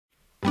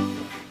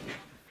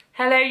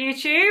Hello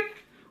YouTube,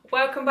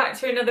 welcome back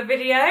to another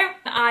video.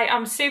 I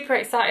am super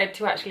excited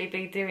to actually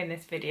be doing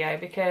this video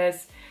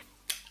because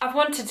I've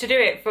wanted to do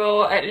it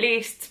for at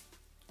least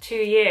 2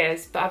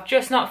 years, but I've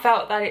just not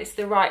felt that it's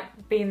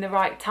been the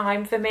right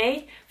time for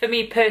me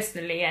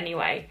personally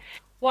anyway.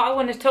 What I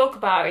want to talk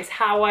about is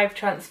how I've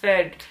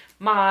transferred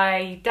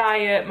my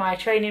diet, my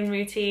training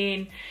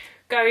routine,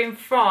 going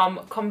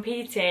from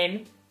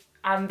competing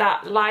and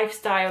that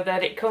lifestyle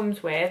that it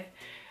comes with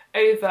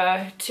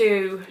over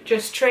to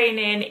just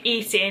training,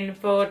 eating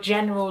for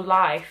general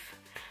life.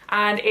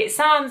 And it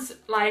sounds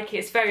like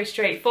it's very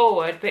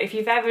straightforward, but if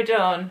you've ever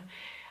done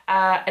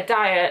a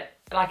diet,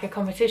 like a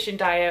competition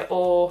diet,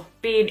 or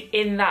been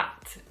in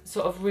that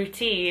sort of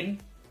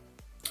routine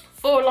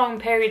for long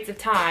periods of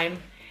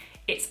time,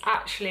 it's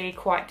actually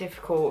quite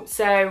difficult.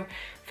 So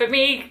for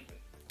me,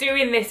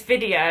 doing this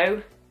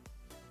video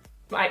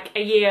like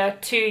a year,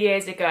 2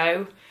 years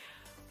ago,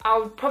 I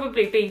would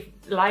probably be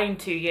lying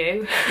to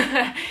you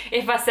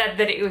if I said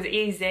that it was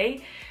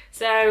easy.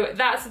 So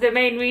that's the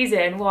main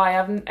reason why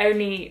I've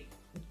only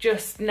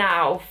just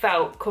now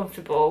felt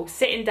comfortable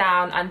sitting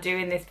down and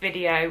doing this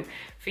video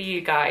for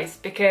you guys,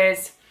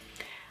 because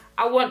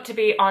I want to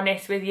be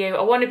honest with you.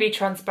 I want to be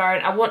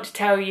transparent. I want to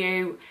tell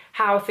you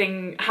how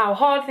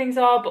hard things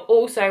are, but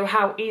also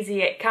how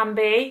easy it can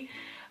be.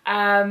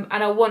 And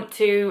I want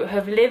to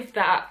have lived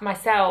that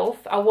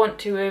myself. I want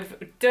to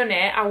have done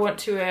it. I want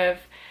to have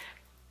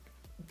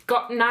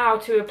got now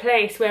to a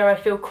place where I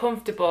feel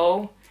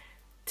comfortable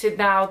to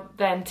now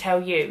then tell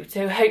you.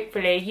 So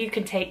hopefully you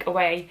can take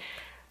away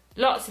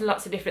lots and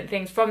lots of different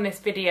things from this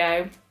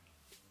video.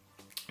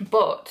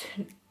 But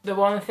the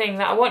one thing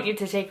that I want you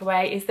to take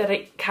away is that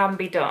it can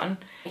be done.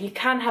 You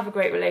can have a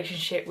great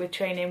relationship with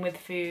training, with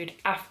food,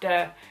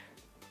 after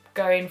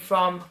going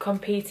from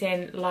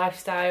competing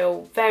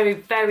lifestyle, very,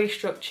 very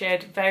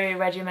structured, very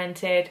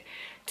regimented,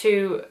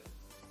 to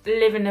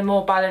living a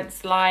more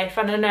balanced life.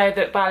 And I know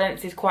that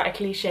balance is quite a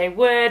cliche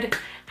word,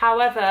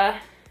 however,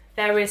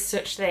 there is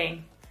such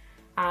thing,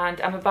 and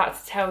I'm about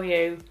to tell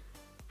you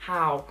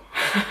how.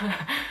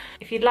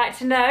 If you'd like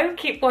to know,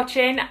 keep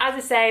watching. As I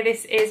say,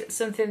 this is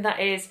something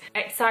that is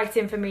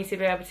exciting for me to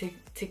be able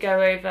to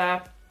go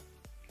over,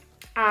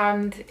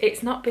 and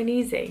it's not been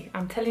easy,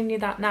 I'm telling you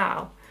that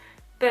now,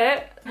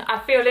 but I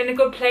feel in a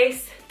good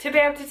place to be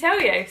able to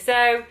tell you.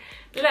 So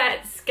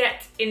let's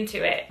get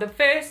into it. The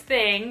first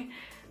thing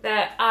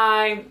that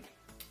I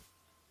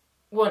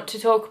want to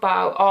talk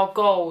about are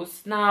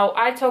goals. Now,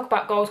 I talk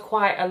about goals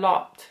quite a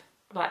lot,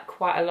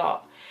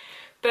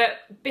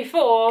 but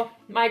before,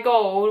 my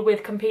goal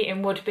with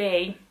competing would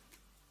be,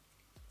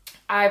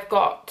 I've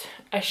got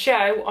a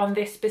show on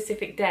this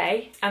specific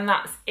day, and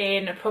that's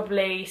in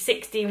probably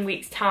 16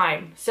 weeks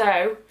time.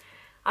 So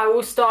I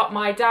will start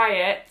my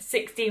diet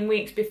 16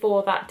 weeks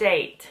before that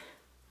date,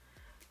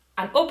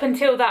 and up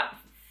until that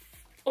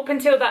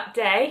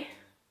day,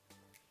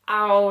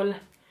 I'll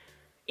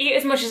eat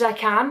as much as I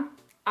can,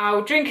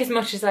 I'll drink as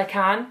much as I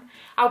can.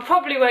 I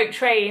probably won't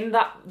train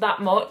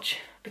that much,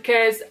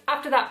 because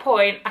after that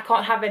point I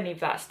can't have any of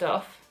that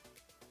stuff.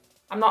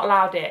 I'm not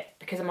allowed it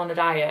because I'm on a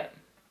diet.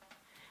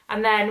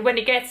 And then when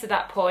it gets to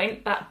that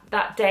point,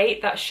 that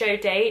date, that show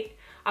date,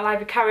 I'll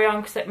either carry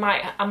on because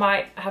I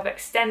might have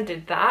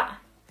extended that.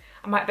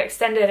 I might have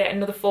extended it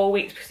another 4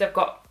 weeks because I've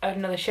got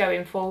another show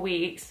in 4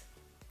 weeks.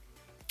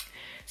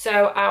 So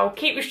I'll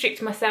keep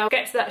restricting myself,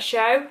 get to that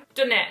show,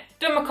 done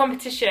my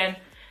competition.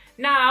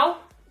 Now,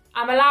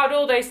 I'm allowed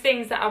all those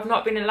things that I've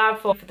not been allowed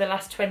for the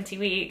last 20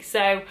 weeks,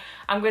 so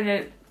I'm going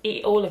to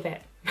eat all of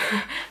it.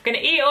 I'm going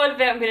to eat all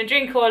of it, I'm going to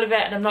drink all of it,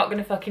 and I'm not going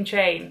to fucking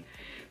train.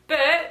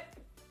 But,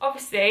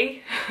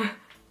 obviously,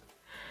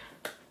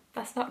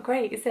 that's not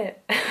great, is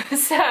it?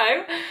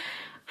 So,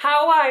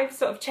 how I've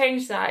sort of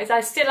changed that is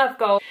I still have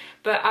goals,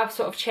 but I've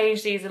sort of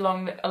changed these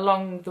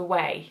along the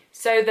way,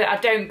 so that I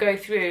don't go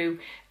through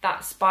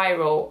that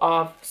spiral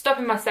of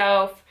stopping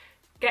myself,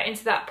 getting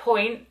to that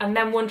point, and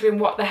then wondering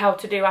what the hell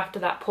to do after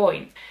that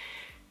point.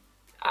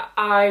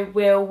 I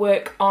will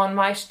work on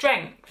my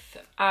strength.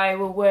 I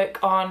will work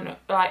on,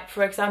 like,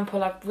 for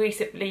example, I've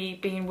recently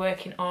been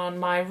working on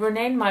my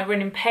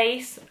running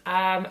pace,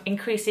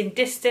 increasing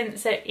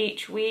distance at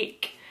each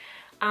week,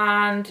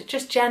 and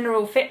just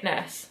general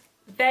fitness.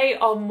 They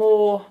are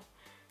more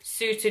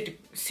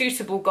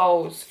suitable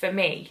goals for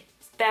me.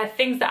 They're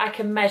things that I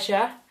can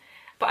measure,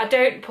 but I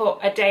don't put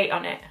a date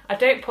on it. I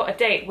don't put a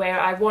date where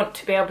I want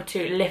to be able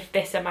to lift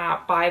this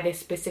amount by this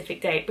specific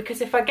date,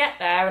 because if I get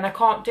there and I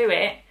can't do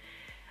it,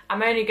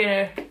 I'm only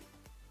going to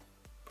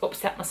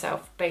upset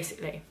myself,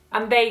 basically.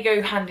 And they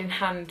go hand in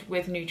hand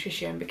with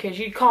nutrition, because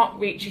you can't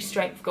reach your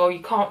strength goal,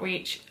 you can't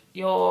reach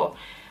your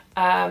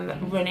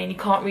running, you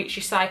can't reach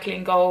your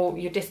cycling goal,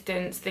 your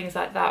distance, things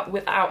like that,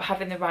 without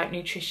having the right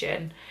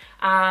nutrition.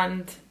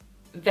 And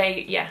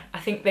I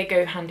think they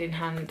go hand in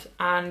hand,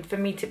 and for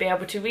me to be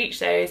able to reach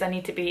those, I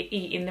need to be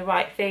eating the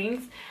right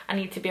things. I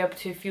need to be able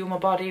to fuel my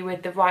body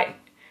with the right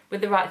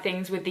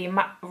things, with the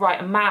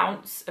right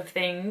amounts of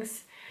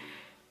things.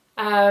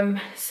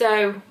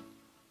 So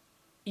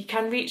you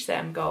can reach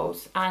them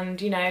goals.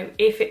 And you know,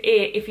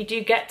 if you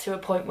do get to a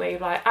point where you're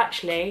like,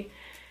 actually,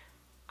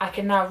 I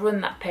can now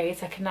run that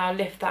pace, I can now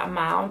lift that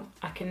amount,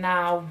 I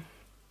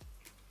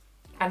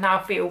now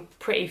feel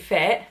pretty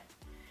fit,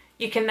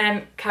 you can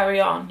then carry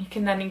on, you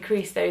can then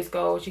increase those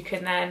goals, you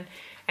can then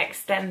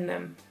extend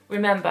them.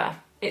 Remember,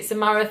 it's a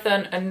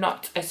marathon and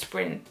not a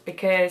sprint,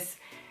 because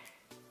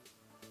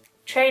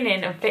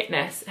training and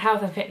fitness,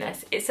 health and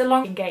fitness, it's a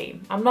long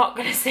game. I'm not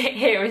going to sit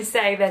here and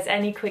say there's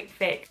any quick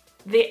fix.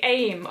 The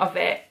aim of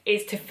it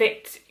is to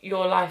fit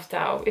your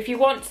lifestyle. If you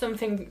want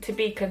something to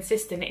be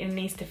consistent, it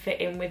needs to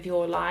fit in with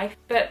your life,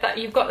 but that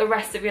you've got the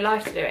rest of your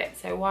life to do it,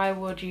 so why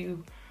would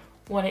you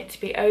want it to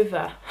be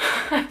over?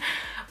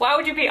 Why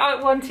would you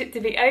want it to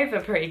be over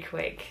pretty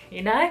quick,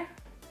 you know?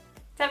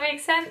 Does that make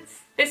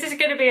sense? This is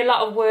going to be a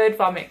lot of word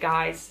vomit,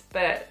 guys,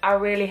 but I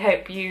really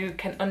hope you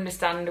can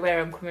understand where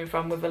I'm coming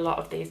from with a lot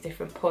of these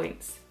different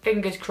points.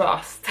 Fingers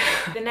crossed.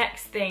 The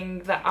next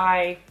thing that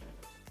I'm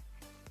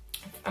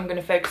going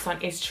to focus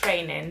on is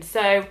training.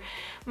 So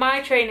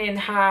my training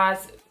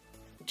has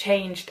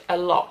changed a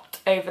lot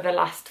over the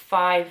last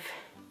I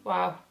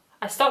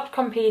stopped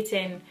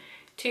competing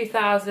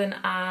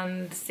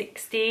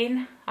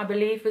 2016, I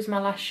believe, was my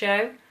last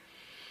show.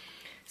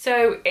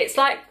 So it's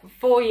like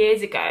 4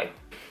 years ago.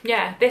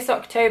 Yeah, this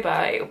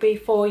October it'll be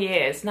 4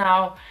 years.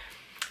 Now,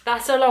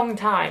 that's a long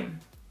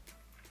time.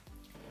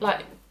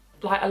 Like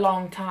a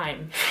long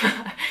time.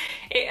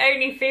 It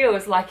only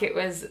feels like it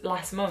was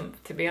last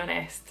month, to be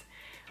honest.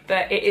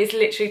 But it has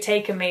literally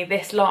taken me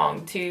this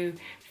long to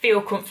feel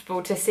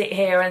comfortable to sit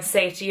here and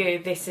say to you,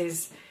 this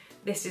is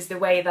the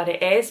way that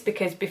it is.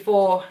 Because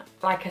before,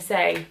 like I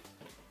say,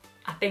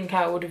 I think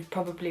I would have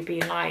probably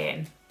been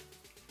lying.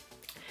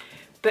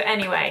 But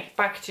anyway,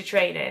 back to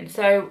training.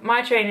 So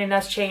my training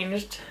has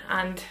changed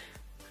and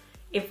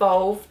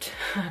evolved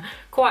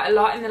quite a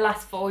lot in the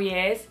last 4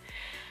 years.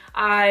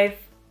 I've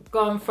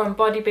gone from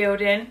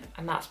bodybuilding,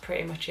 and that's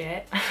pretty much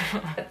it,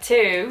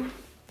 to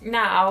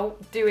now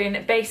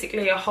doing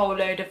basically a whole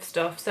load of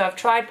stuff. So I've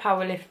tried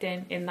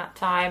powerlifting in that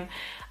time.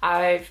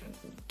 I've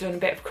done a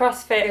bit of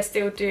CrossFit. I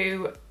still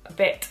do a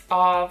bit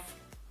of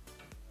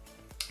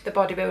the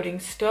bodybuilding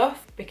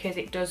stuff because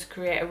it does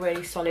create a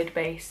really solid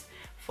base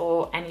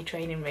for any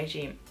training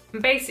regime.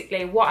 And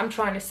basically what I'm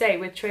trying to say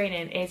with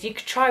training is you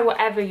could try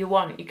whatever you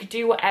want. You could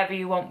do whatever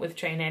you want with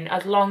training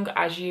as long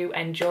as you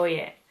enjoy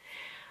it.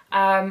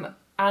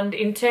 And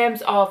in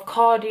terms of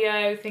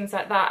cardio, things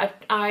like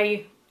that,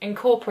 I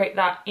incorporate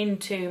that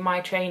into my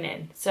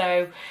training.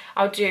 So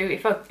I'll do,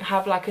 if I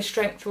have like a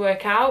strength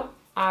workout,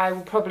 I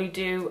will probably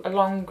do a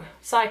long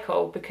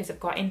cycle because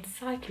I've got into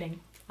cycling.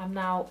 I'm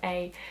now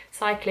a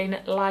cycling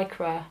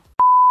lycra.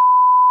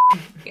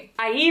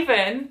 I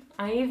even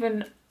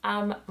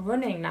am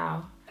running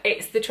now.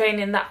 It's the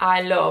training that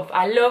I love.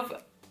 I love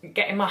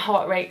getting my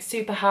heart rate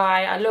super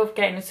high. I love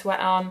getting the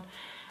sweat on.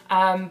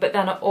 But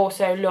then I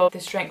also love the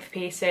strength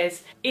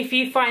pieces. If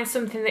you find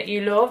something that you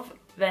love,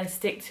 then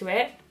stick to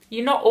it.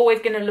 You're not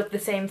always going to love the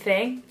same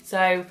thing.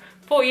 So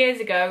 4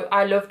 years ago,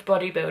 I loved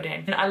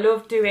bodybuilding. And I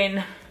loved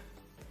doing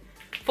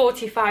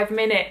 45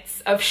 minutes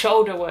of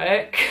shoulder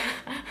work.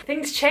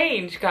 Things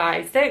change,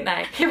 guys, don't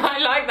they? You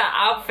might like that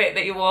outfit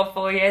that you wore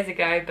 4 years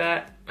ago,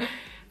 but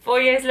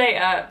 4 years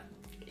later,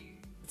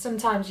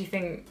 sometimes you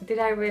think, did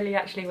I really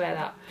actually wear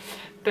that?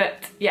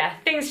 But yeah,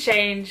 things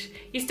change.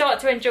 You start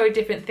to enjoy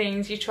different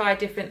things, you try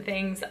different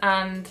things,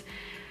 and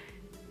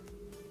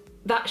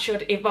that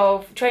should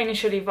evolve. Training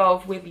should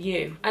evolve with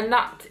you. And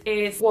that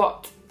is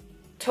what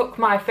took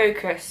my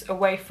focus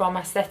away from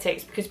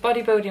aesthetics, because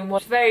bodybuilding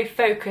was very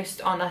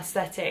focused on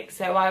aesthetics.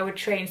 So I would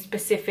train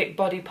specific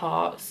body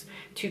parts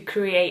to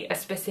create a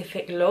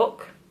specific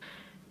look.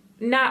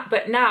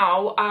 But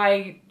now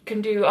I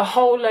can do a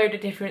whole load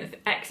of different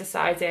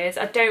exercises.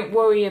 I don't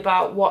worry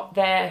about what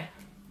they're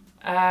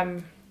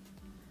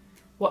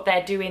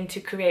doing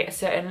to create a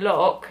certain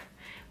look,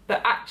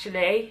 but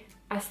actually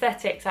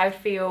aesthetics, I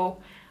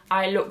feel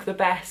I look the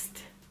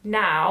best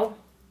now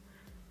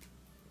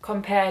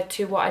compared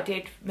to what I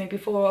did maybe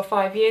 4 or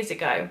 5 years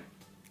ago,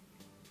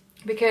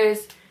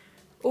 because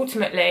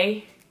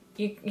ultimately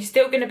you're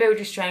still going to build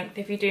your strength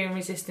if you're doing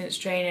resistance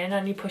training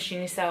and you're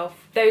pushing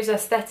yourself. Those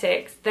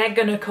aesthetics, they're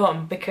going to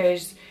come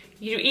because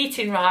you're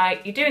eating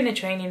right, you're doing the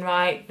training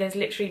right, there's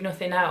literally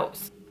nothing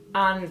else.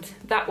 And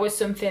that was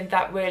something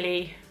that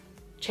really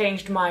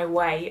changed my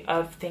way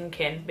of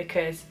thinking,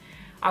 because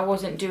I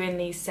wasn't doing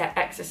these set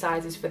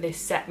exercises for this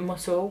set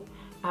muscle.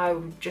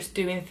 I'm just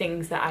doing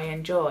things that I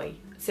enjoy.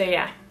 So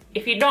yeah,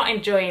 if you're not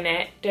enjoying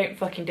it, don't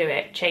fucking do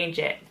it. Change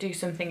it. Do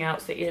something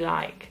else that you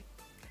like.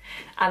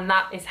 And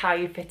that is how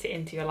you fit it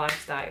into your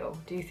lifestyle.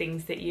 Do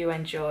things that you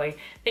enjoy,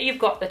 that you've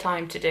got the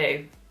time to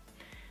do,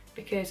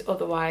 because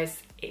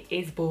otherwise it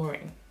is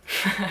boring.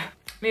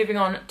 Moving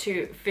on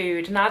to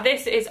food. Now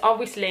this is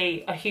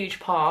obviously a huge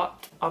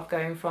part of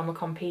going from a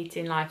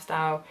competing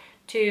lifestyle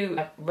to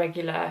a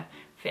regular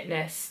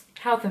fitness,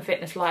 health and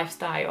fitness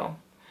lifestyle.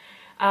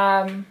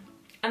 And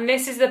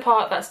this is the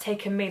part that's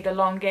taken me the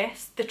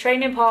longest. The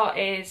training part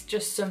is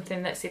just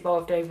something that's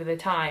evolved over the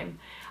time.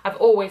 I've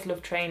always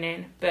loved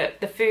training, but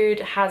the food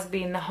has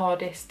been the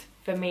hardest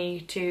for me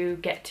to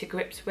get to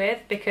grips with,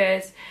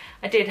 because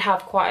I did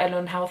have quite an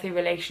unhealthy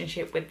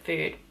relationship with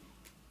food,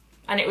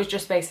 and it was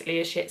just basically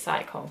a shit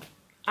cycle.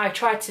 I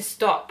tried to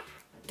stop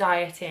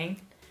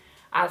dieting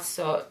as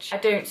such. I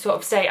don't sort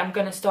of say I'm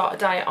going to start a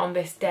diet on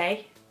this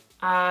day.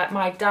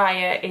 My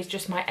diet is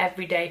just my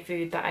everyday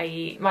food that I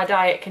eat. My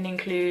diet can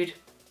include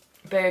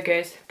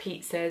burgers,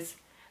 pizzas.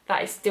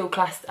 That is still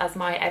classed as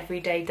my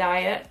everyday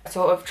diet. I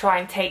sort of try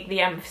and take the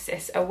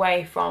emphasis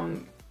away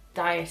from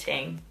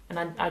dieting, and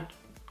I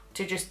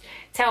to just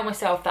tell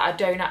myself that I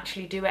don't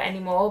actually do it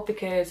anymore,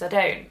 because I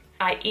don't.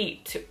 I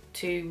eat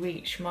to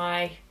reach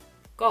my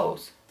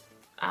goals,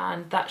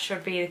 and that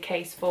should be the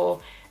case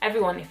for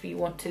everyone if you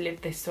want to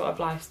live this sort of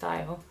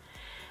lifestyle.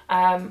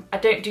 I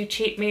don't do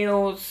cheat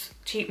meals,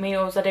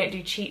 I don't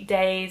do cheat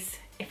days.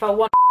 If I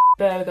want a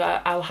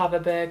burger, I'll have a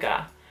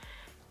burger.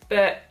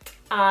 But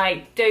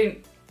I don't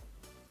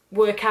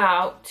work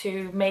out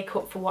to make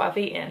up for what I've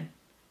eaten.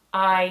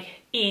 I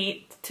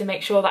eat to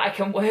make sure that I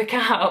can work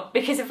out,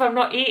 because if I'm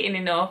not eating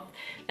enough,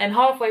 then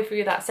halfway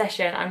through that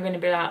session I'm going to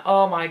be like,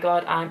 oh my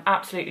god, I'm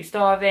absolutely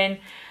starving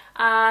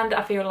and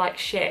I feel like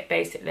shit,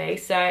 basically.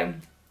 So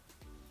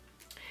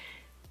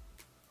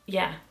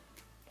yeah.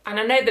 And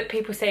I know that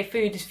people say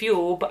food is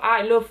fuel, but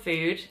I love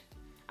food,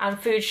 and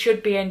food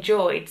should be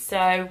enjoyed.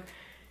 So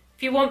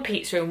if you want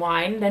pizza and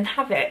wine, then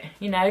have it.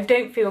 You know,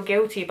 don't feel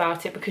guilty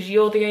about it, because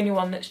you're the only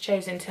one that's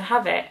chosen to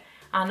have it.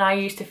 And I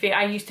used to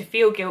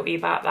feel guilty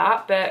about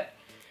that, but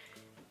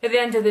at the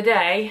end of the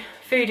day,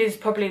 food is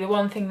probably the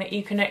one thing that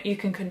you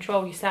can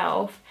control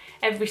yourself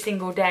every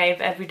single day of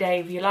every day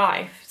of your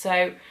life.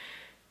 So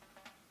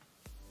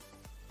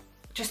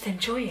just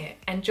enjoy it.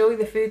 Enjoy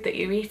the food that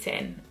you're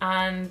eating,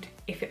 and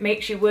if it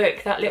makes you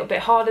work that little bit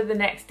harder the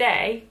next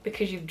day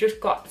because you've just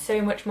got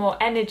so much more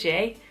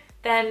energy,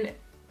 then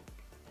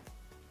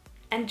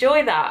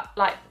enjoy that.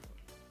 Like,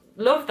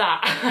 love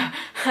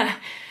that.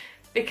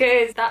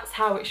 Because that's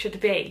how it should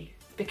be.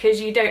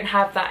 Because you don't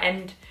have that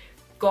end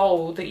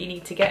goal that you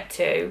need to get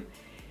to,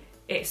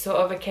 it's sort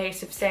of a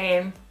case of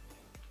saying,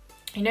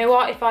 you know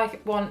what, if I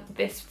want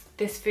this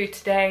food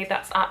today,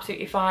 that's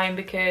absolutely fine,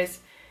 because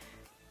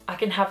I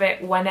can have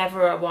it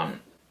whenever I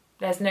want.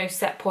 There's no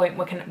set point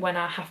when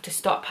I have to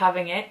stop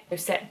having it, no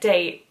set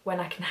date when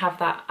I can have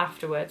that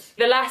afterwards.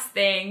 The last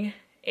thing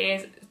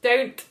is,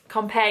 don't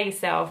compare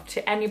yourself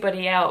to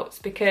anybody else,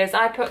 because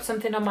I put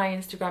something on my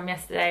Instagram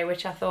yesterday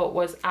which I thought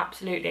was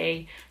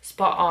absolutely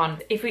spot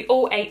on. If we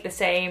all ate the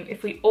same,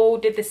 if we all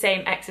did the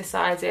same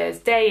exercises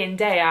day in,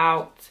 day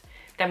out,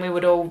 then we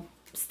would all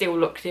still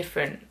look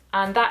different.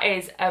 And that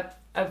is a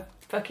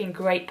fucking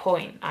great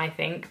point, I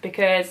think,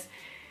 because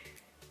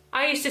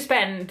I used to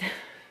spend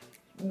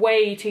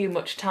way too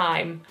much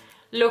time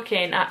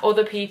looking at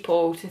other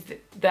people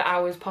that I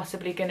was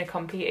possibly going to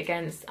compete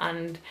against,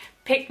 and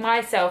pick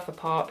myself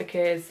apart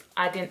because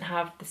I didn't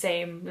have the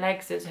same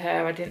legs as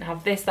her, I didn't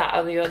have this, that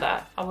or the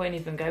other. I won't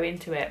even go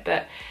into it,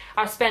 but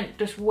I spent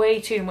just way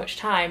too much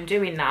time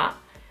doing that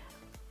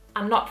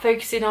and not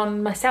focusing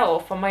on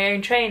myself, on my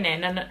own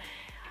training. And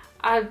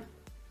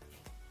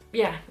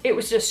yeah, it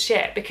was just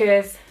shit,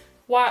 because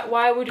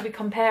why would we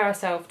compare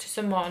ourselves to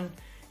someone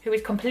who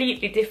is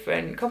completely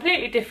different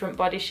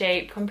body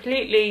shape,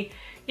 completely,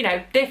 you know,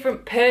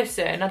 different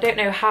person. I don't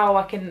know how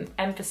I can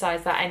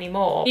emphasize that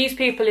anymore. Use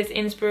people as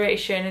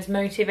inspiration, as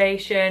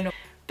motivation,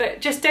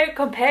 but just don't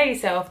compare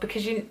yourself,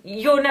 because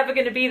you're never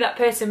going to be that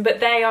person,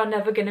 but they are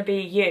never going to be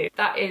you.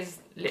 That is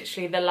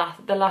literally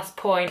the last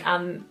point,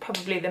 and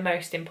probably the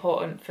most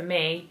important for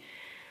me.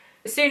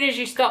 As soon as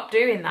you stop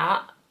doing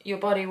that, your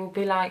body will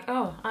be like,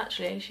 oh,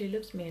 actually she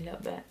loves me a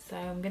little bit, so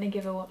I'm going to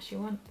give her what she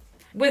wants.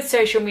 With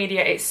social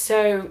media, it's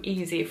so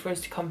easy for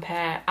us to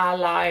compare our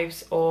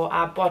lives or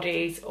our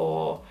bodies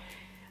or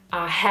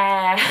our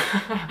hair,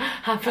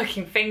 our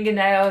fucking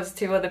fingernails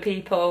to other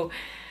people.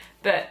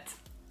 But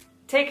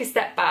take a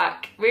step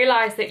back,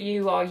 realise that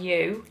you are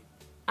you,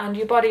 and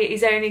your body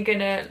is only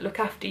gonna look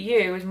after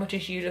you as much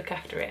as you look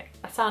after it.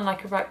 I sound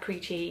like a right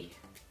preachy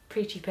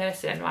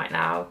person right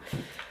now,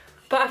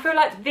 but I feel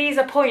like these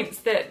are points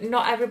that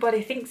not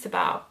everybody thinks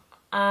about.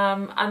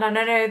 And I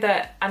know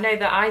that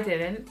I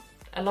didn't.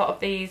 A lot of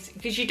these,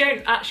 because you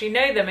don't actually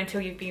know them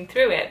until you've been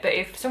through it. But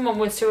if someone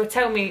was to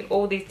tell me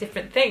all these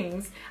different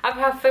things,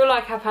 I feel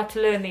like I've had to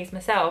learn these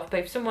myself. But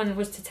if someone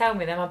was to tell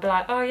me them, I'd be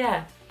like, oh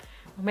yeah,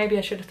 well, maybe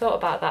I should have thought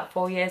about that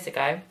 4 years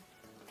ago.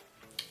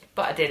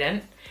 But I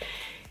didn't.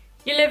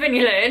 You live and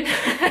you learn.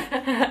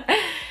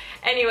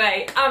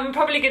 Anyway, I'm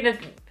probably gonna,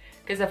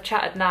 because I've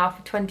chatted now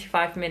for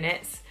 25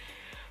 minutes,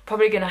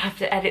 probably gonna have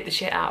to edit the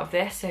shit out of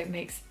this so it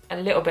makes a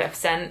little bit of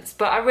sense.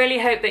 But I really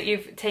hope that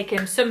you've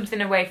taken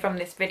something away from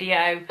this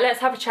video. Let's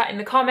have a chat in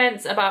the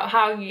comments about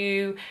how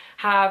you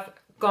have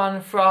gone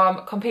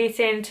from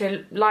competing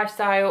to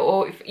lifestyle,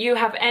 or if you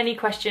have any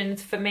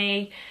questions for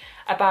me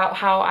about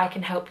how I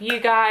can help you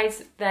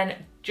guys, then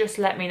just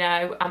let me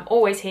know. I'm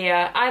always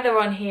here, either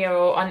on here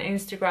or on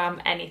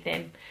Instagram,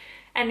 anything,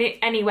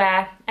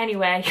 anywhere,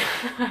 anyway.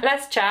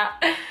 Let's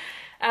chat.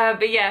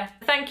 But yeah,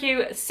 thank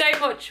you so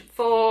much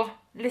for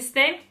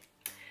listening.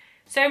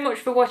 So much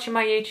for watching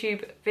my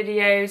YouTube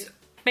videos.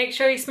 Make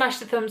sure you smash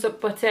the thumbs up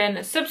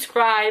button,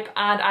 subscribe,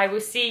 and I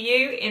will see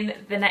you in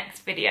the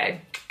next video.